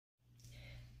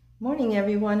Morning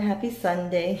everyone, happy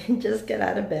Sunday. Just got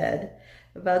out of bed,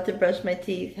 about to brush my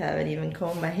teeth, haven't even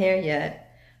combed my hair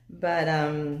yet. But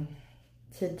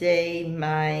today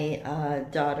my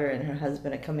daughter and her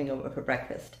husband are coming over for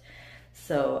breakfast.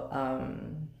 So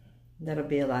that'll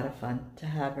be a lot of fun to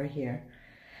have her here.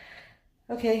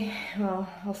 Okay, well,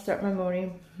 I'll start my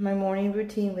morning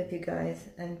routine with you guys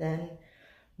and then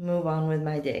move on with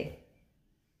my day.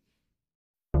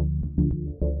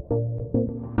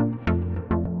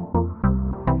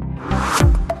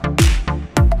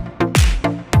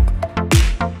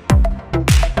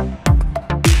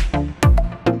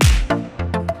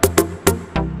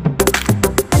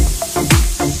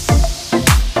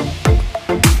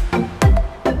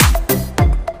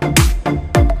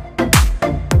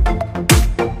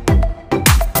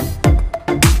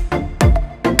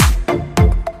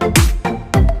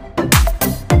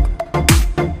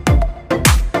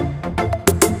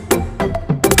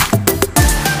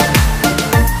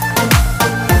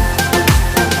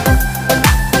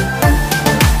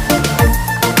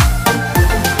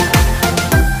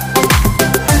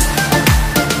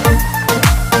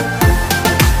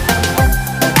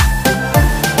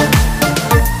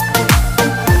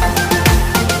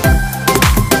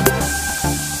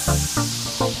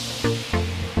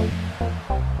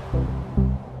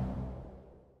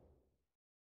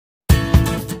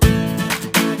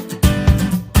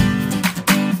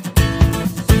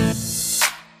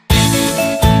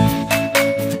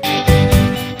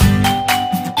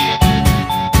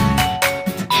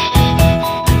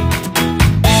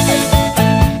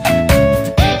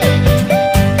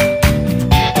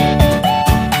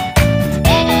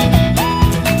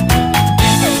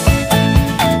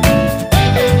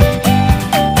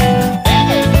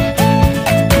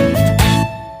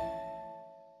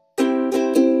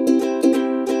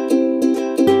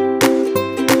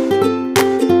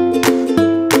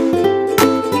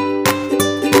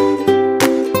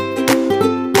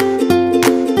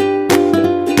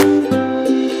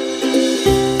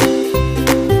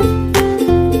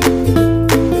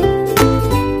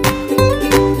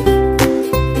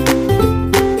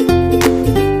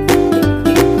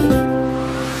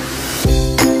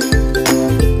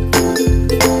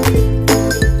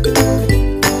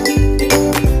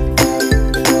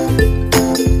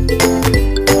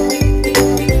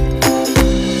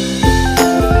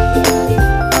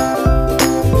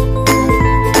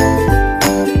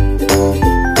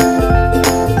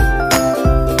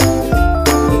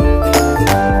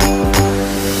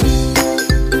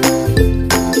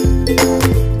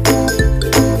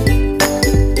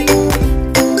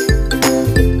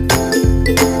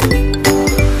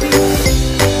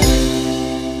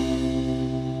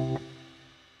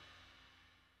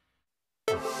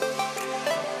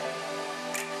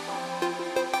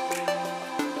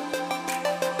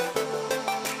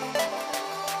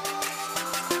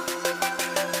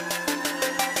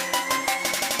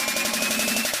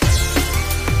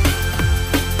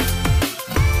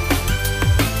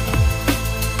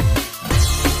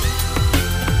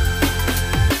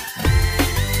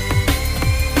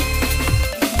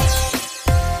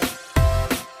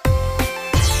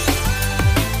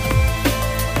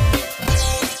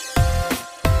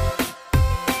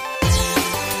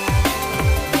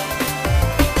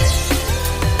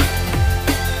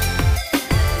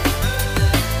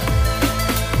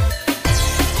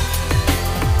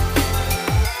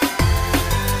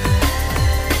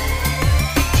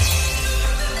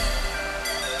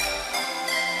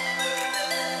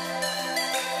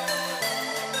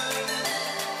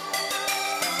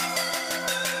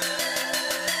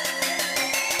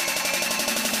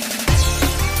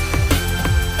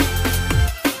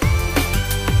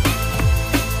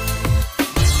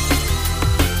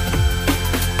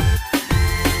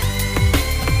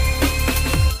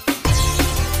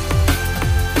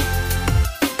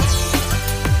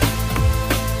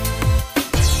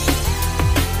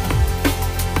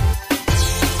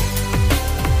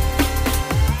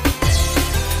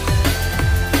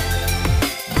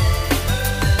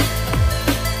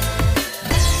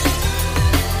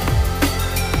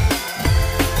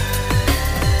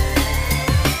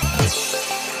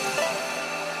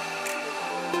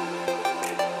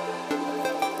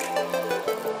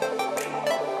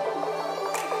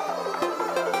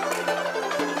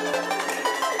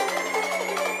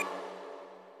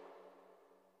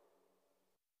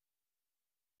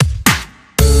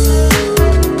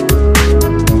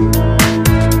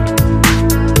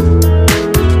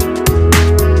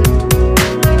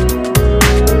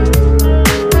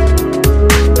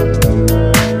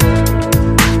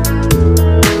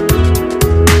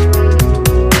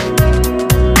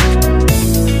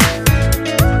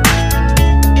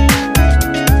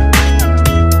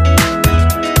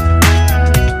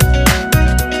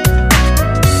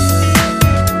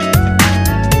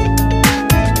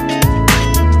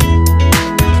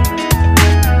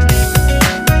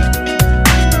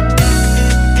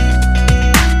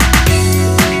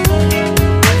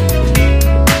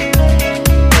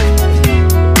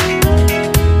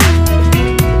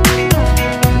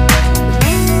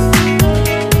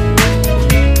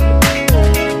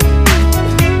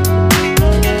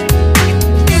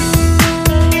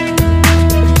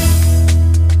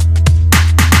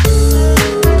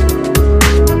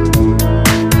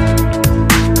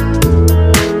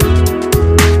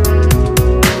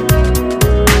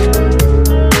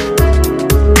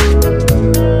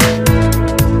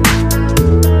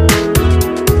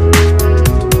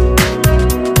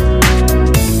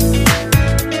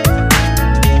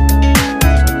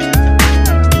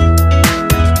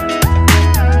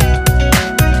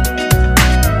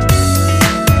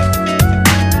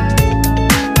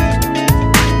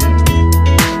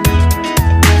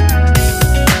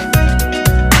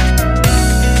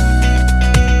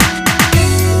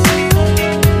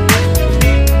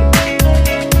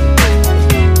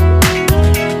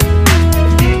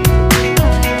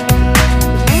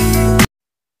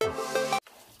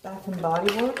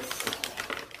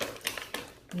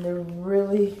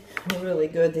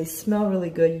 They smell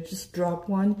really good. You just drop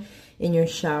one in your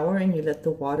shower and you let the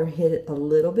water hit it a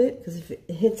little bit, because if it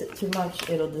hits it too much,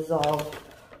 it'll dissolve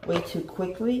way too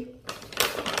quickly.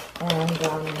 And they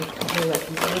come in like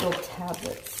these little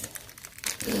tablets.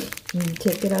 And you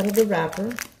take it out of the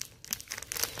wrapper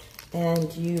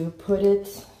and you put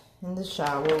it in the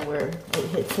shower where it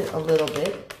hits it a little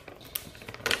bit,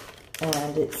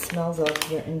 and it smells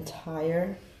up your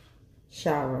entire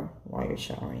shower while you're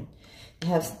showering. It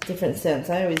has different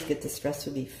scents. I always get the stress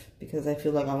relief because I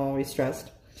feel like I'm always stressed.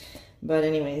 But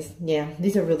anyways, yeah,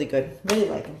 these are really good. Really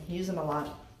like them. Use them a lot.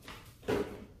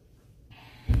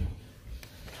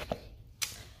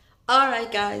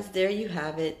 Alright guys, there you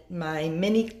have it. My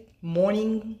mini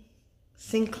morning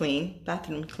sink clean,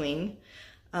 bathroom clean.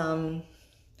 We'll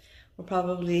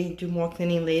probably do more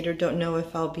cleaning later. Don't know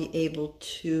if I'll be able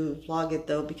to vlog it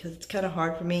though, because it's kind of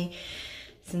hard for me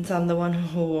since I'm the one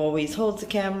who always holds the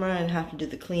camera and have to do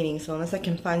the cleaning. So unless I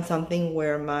can find something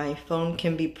where my phone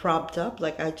can be propped up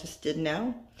like I just did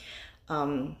now,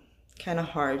 kind of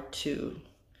hard to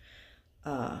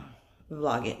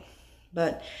vlog it.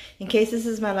 But in case this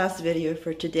is my last video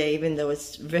for today, even though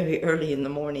it's very early in the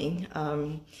morning,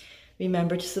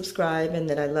 remember to subscribe, and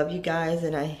that I love you guys,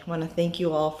 and I want to thank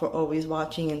you all for always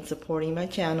watching and supporting my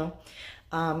channel.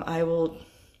 I will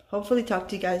hopefully talk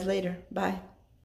to you guys later. Bye.